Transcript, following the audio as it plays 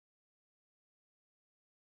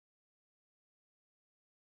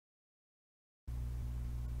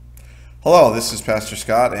Hello, this is Pastor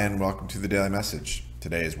Scott, and welcome to the Daily Message.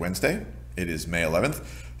 Today is Wednesday. It is May 11th.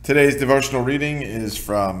 Today's devotional reading is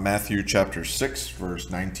from Matthew chapter 6,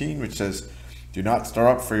 verse 19, which says, "Do not store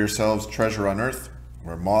up for yourselves treasure on earth,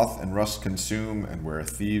 where moth and rust consume, and where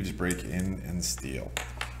thieves break in and steal."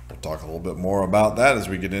 We'll talk a little bit more about that as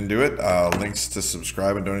we get into it. Links to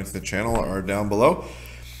subscribe and donate to the channel are down below.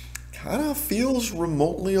 Kind of feels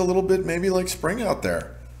remotely a little bit maybe like spring out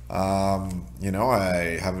there.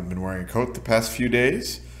 I haven't been wearing a coat the past few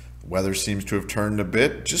days. The weather seems to have turned a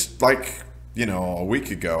bit, just like, a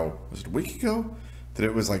week ago. Was it a week ago? That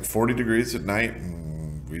it was like 40 degrees at night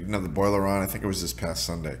and we didn't have the boiler on. I think it was this past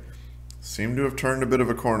Sunday. Seemed to have turned a bit of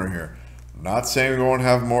a corner here. I'm not saying we won't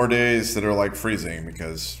have more days that are like freezing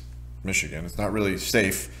because Michigan, it's not really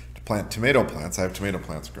safe to plant tomato plants. I have tomato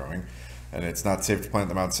plants growing. And it's not safe to plant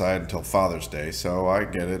them outside until Father's Day, so I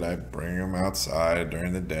get it. I bring them outside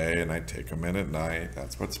during the day, and I take them in at night.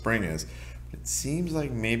 That's what spring is. It seems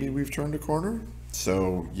like maybe we've turned a corner,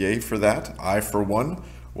 so yay for that. I, for one,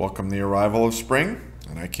 welcome the arrival of spring,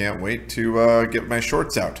 and I can't wait to get my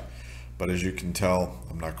shorts out. But as you can tell,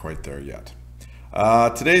 I'm not quite there yet.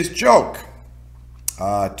 Today's joke.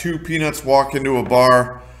 Two peanuts walk into a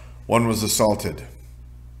bar. One was assaulted.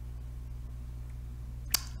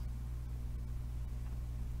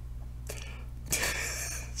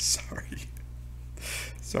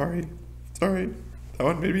 Sorry. That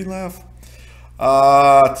one made me laugh.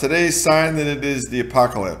 Today's sign that it is the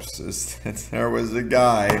apocalypse is that there was a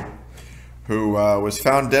guy who was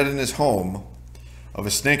found dead in his home of a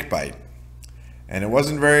snake bite. And it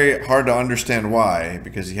wasn't very hard to understand why,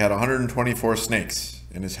 because he had 124 snakes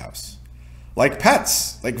in his house. Like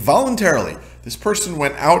pets, like voluntarily. This person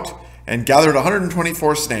went out and gathered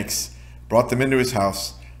 124 snakes, brought them into his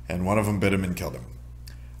house, and one of them bit him and killed him.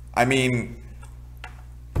 I mean,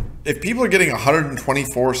 if people are getting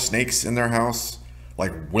 124 snakes in their house,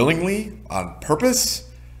 like willingly, on purpose,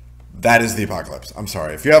 that is the apocalypse. I'm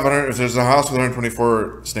sorry. If there's a house with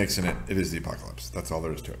 124 snakes in it, it is the apocalypse. That's all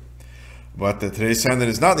there is to it. But today's sign that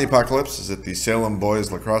is not the apocalypse is that the Salem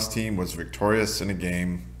boys lacrosse team was victorious in a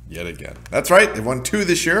game yet again. That's right. They won 2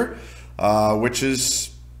 this year, which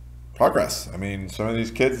is progress. I mean, some of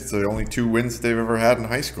these kids, it's the only 2 wins they've ever had in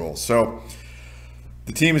high school. So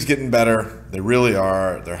the team is getting better. They really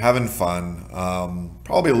are. They're having fun.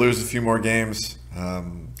 Probably lose a few more games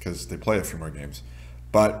because they play a few more games.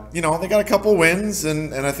 But, they got a couple wins,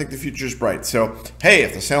 and I think the future is bright. So, hey,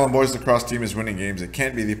 if the Salem boys lacrosse team is winning games, it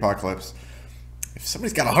can't be the apocalypse. If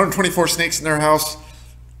somebody's got 124 snakes in their house,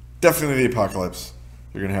 definitely the apocalypse.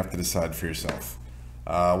 You're going to have to decide for yourself.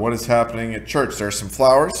 What is happening at church? There are some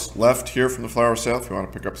flowers left here from the flower sale if you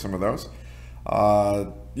want to pick up some of those.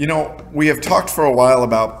 We have talked for a while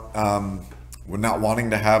about we're not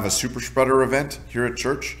wanting to have a super spreader event here at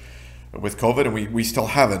church with COVID, and we still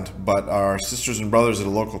haven't, but our sisters and brothers at a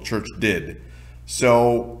local church did.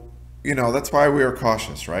 So, that's why we are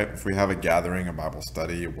cautious, right? If we have a gathering, a Bible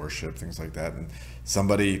study, a worship, things like that, and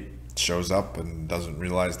somebody shows up and doesn't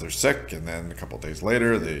realize they're sick, and then a couple of days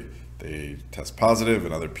later they test positive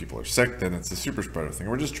and other people are sick, then it's a super spreader thing.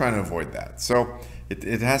 We're just trying to avoid that. So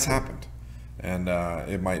it has happened. And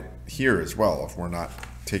it might here as well if we're not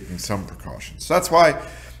taking some precautions. So that's why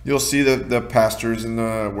you'll see the pastors and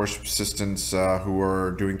the worship assistants who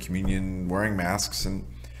are doing communion wearing masks. And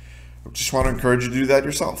I just want to encourage you to do that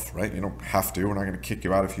yourself, right? You don't have to. We're not going to kick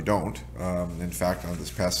you out if you don't. In fact, on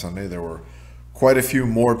this past Sunday, there were quite a few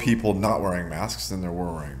more people not wearing masks than there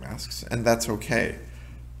were wearing masks. And that's okay.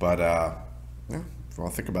 But if you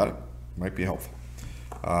want to think about it, it might be helpful.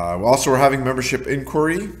 Also, we're having membership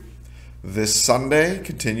inquiry. This Sunday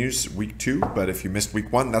continues week 2, but if you missed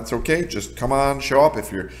week 1, that's okay. Just come on, show up.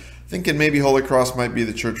 If you're thinking maybe Holy Cross might be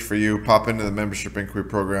the church for you, pop into the membership inquiry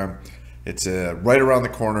program. It's right around the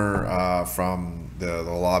corner from the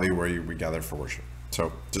lobby where we gather for worship.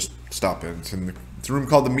 So just stop in. It's a room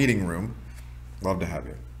called the meeting room. Love to have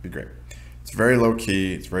you. Be great. It's very low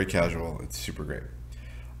key. It's very casual. It's super great.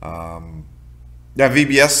 VBS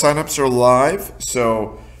signups are live.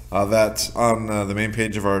 So that's on the main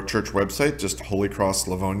page of our church website, just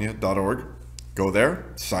holycrosslavonia.org. Go there,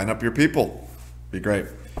 sign up your people. Be great.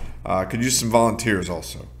 Could use some volunteers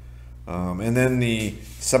also. And then the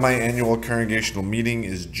semi-annual congregational meeting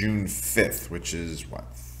is June 5th, which is what?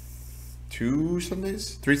 2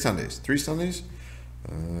 Sundays? 3 Sundays. 3 Sundays?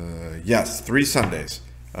 Yes, 3 Sundays.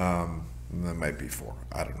 That might be 4.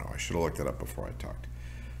 I don't know. I should have looked that up before I talked.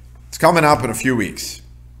 It's coming up in a few weeks.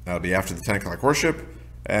 That'll be after the 10 o'clock worship.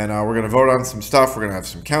 And we're going to vote on some stuff. We're going to have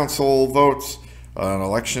some council votes on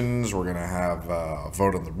elections. We're going to have a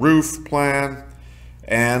vote on the roof plan.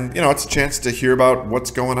 And, it's a chance to hear about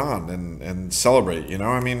what's going on and celebrate,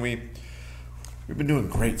 I mean, we've been doing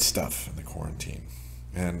great stuff in the quarantine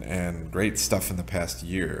and great stuff in the past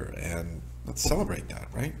year. And let's celebrate that,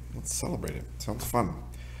 right? Let's celebrate it. Sounds fun.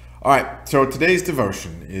 All right. So today's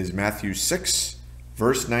devotion is Matthew 6,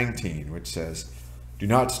 verse 19, which says, "Do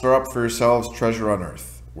not store up for yourselves treasure on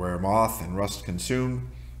earth, where moth and rust consume,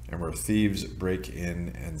 and where thieves break in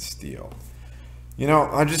and steal."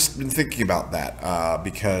 I've just been thinking about that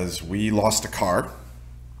because we lost a car.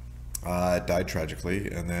 It died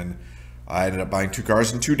tragically, and then I ended up buying 2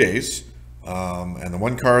 cars in 2 days. And the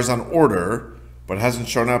one car is on order, but it hasn't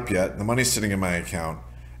shown up yet. The money's sitting in my account.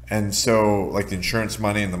 And so, like the insurance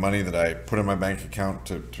money and the money that I put in my bank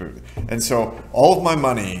account and so all of my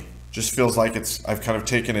money just feels like I've kind of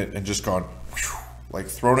taken it and just gone, like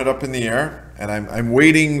thrown it up in the air, and I'm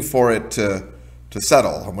waiting for it to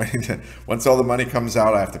settle. I'm waiting once all the money comes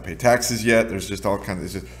out, I have to pay taxes yet. There's just all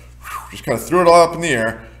kinds of, just kind of threw it all up in the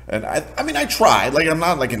air. And I mean, I tried, like, I'm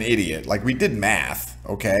not like an idiot. Like, we did math,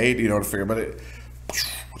 okay, to figure, but it's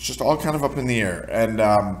just all kind of up in the air. And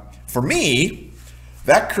for me,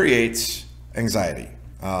 that creates anxiety.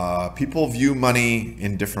 People view money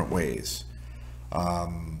in different ways.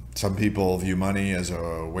 Some people view money as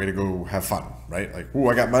a way to go have fun, right? Like,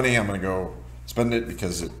 I got money, I'm going to go spend it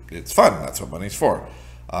because it's fun. That's what money's for.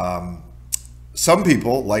 Some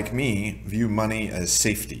people, like me, view money as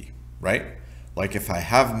safety, right? Like, if I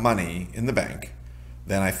have money in the bank,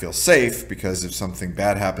 then I feel safe because if something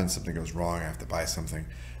bad happens, something goes wrong, I have to buy something,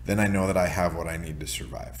 then I know that I have what I need to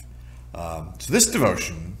survive. So this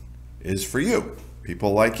devotion is for you,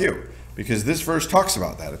 people like you, because this verse talks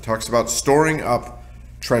about that. It talks about storing up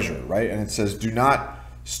treasure, right? And it says, "Do not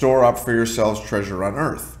store up for yourselves treasure on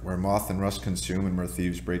earth, where moth and rust consume and where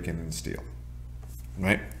thieves break in and steal."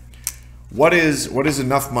 Right? What is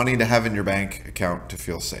enough money to have in your bank account to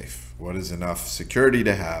feel safe? What is enough security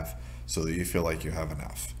to have so that you feel like you have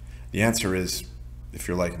enough? The answer is, if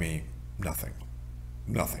you're like me, nothing.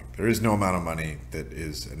 Nothing. There is no amount of money that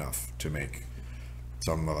is enough to make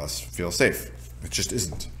some of us feel safe. It just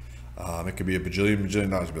isn't. It could be a bajillion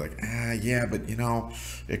dollars. Be like, yeah, but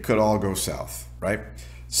it could all go south, right?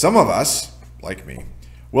 Some of us, like me,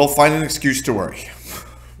 will find an excuse to worry.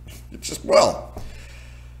 It just will.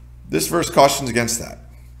 This verse cautions against that,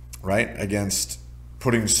 right? Against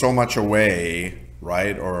putting so much away,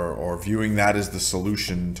 right? Or viewing that as the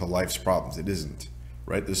solution to life's problems. It isn't,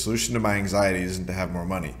 right? The solution to my anxiety isn't to have more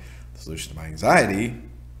money. The solution to my anxiety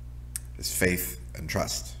is faith and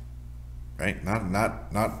trust, right?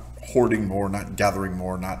 Not hoarding more, not gathering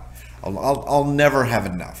more, I'll never have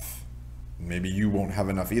enough. Maybe you won't have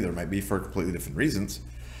enough either. It might be for completely different reasons,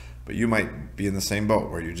 but you might be in the same boat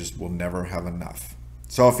where you just will never have enough.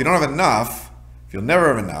 So if you don't have enough, if you'll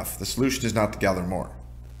never have enough, the solution is not to gather more.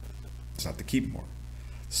 It's not to keep more.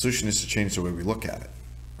 The solution is to change the way we look at it,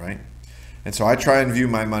 right? And so I try and view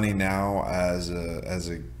my money now as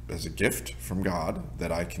a gift from God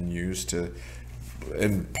that I can use to,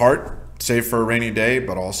 in part, save for a rainy day,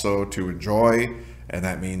 but also to enjoy. And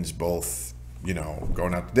that means both,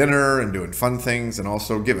 going out to dinner and doing fun things, and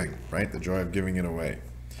also giving, right? The joy of giving it away.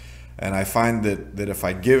 And I find that if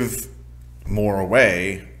I give more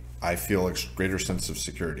away, I feel a greater sense of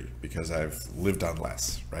security because I've lived on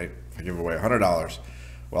less, right? If I give away $100,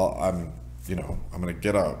 well, I'm going to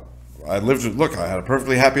get I had a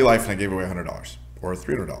perfectly happy life and I gave away $100 or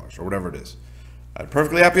 $300 or whatever it is. I had a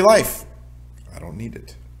perfectly happy life. I don't need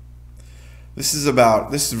it. This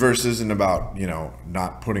verse isn't about,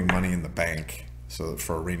 not putting money in the bank so that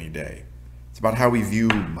for a rainy day. It's about how we view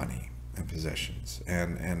money and possessions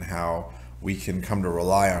and how we can come to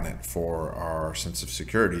rely on it for our sense of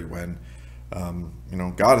security when,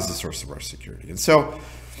 God is the source of our security. And so,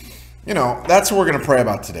 that's what we're going to pray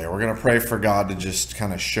about today. We're going to pray for God to just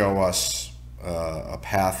kind of show us a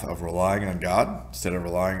path of relying on God instead of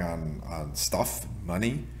relying on stuff,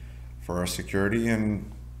 money for our security.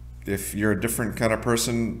 And if you're a different kind of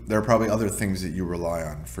person, there are probably other things that you rely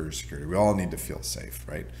on for your security. We all need to feel safe,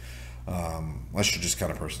 right? Unless you're just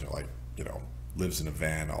kind of person who lives in a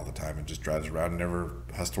van all the time and just drives around and never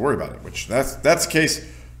has to worry about it, which that's the case.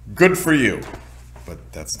 Good for you.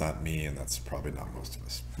 But that's not me, and that's probably not most of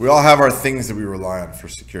us. We all have our things that we rely on for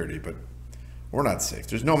security, but we're not safe.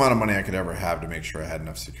 There's no amount of money I could ever have to make sure I had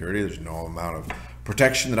enough security. There's no amount of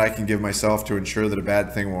protection that I can give myself to ensure that a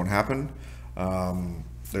bad thing won't happen.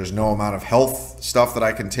 There's no amount of health stuff that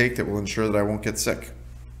I can take that will ensure that I won't get sick.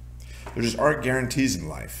 There just aren't guarantees in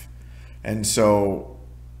life. And so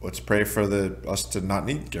let's pray for us to not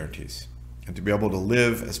need guarantees and to be able to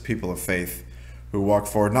live as people of faith who walk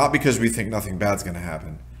forward, not because we think nothing bad's going to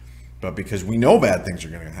happen, but because we know bad things are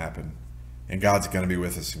going to happen, and God's going to be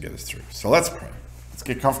with us and get us through. So let's pray. Let's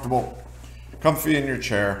get comfortable, comfy in your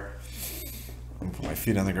chair. I'm going to put my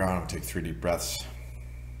feet on the ground. I'm going to take 3 deep breaths.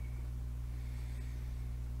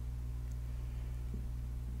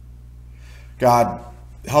 God,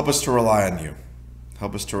 help us to rely on you.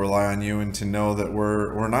 Help us to rely on you and to know that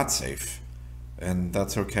we're not safe. And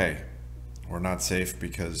that's okay. We're not safe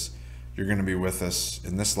because you're going to be with us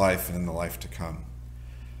in this life and in the life to come.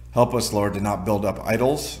 Help us, Lord, to not build up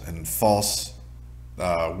idols and false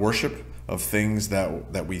worship of things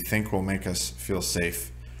that we think will make us feel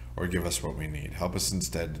safe or give us what we need. Help us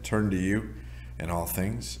instead to turn to you in all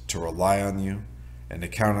things, to rely on you, and to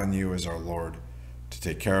count on you as our Lord to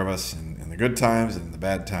take care of us in the good times and in the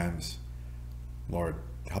bad times. Lord,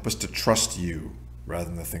 help us to trust you rather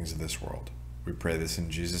than the things of this world. We pray this in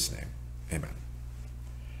Jesus' name. Amen.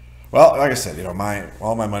 Well, like I said,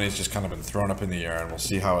 all my money's just kind of been thrown up in the air, and we'll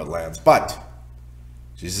see how it lands. But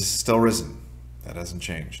Jesus is still risen. That hasn't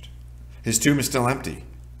changed. His tomb is still empty.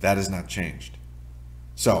 That has not changed.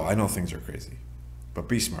 So I know things are crazy, but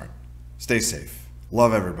be smart. Stay safe.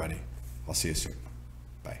 Love everybody. I'll see you soon.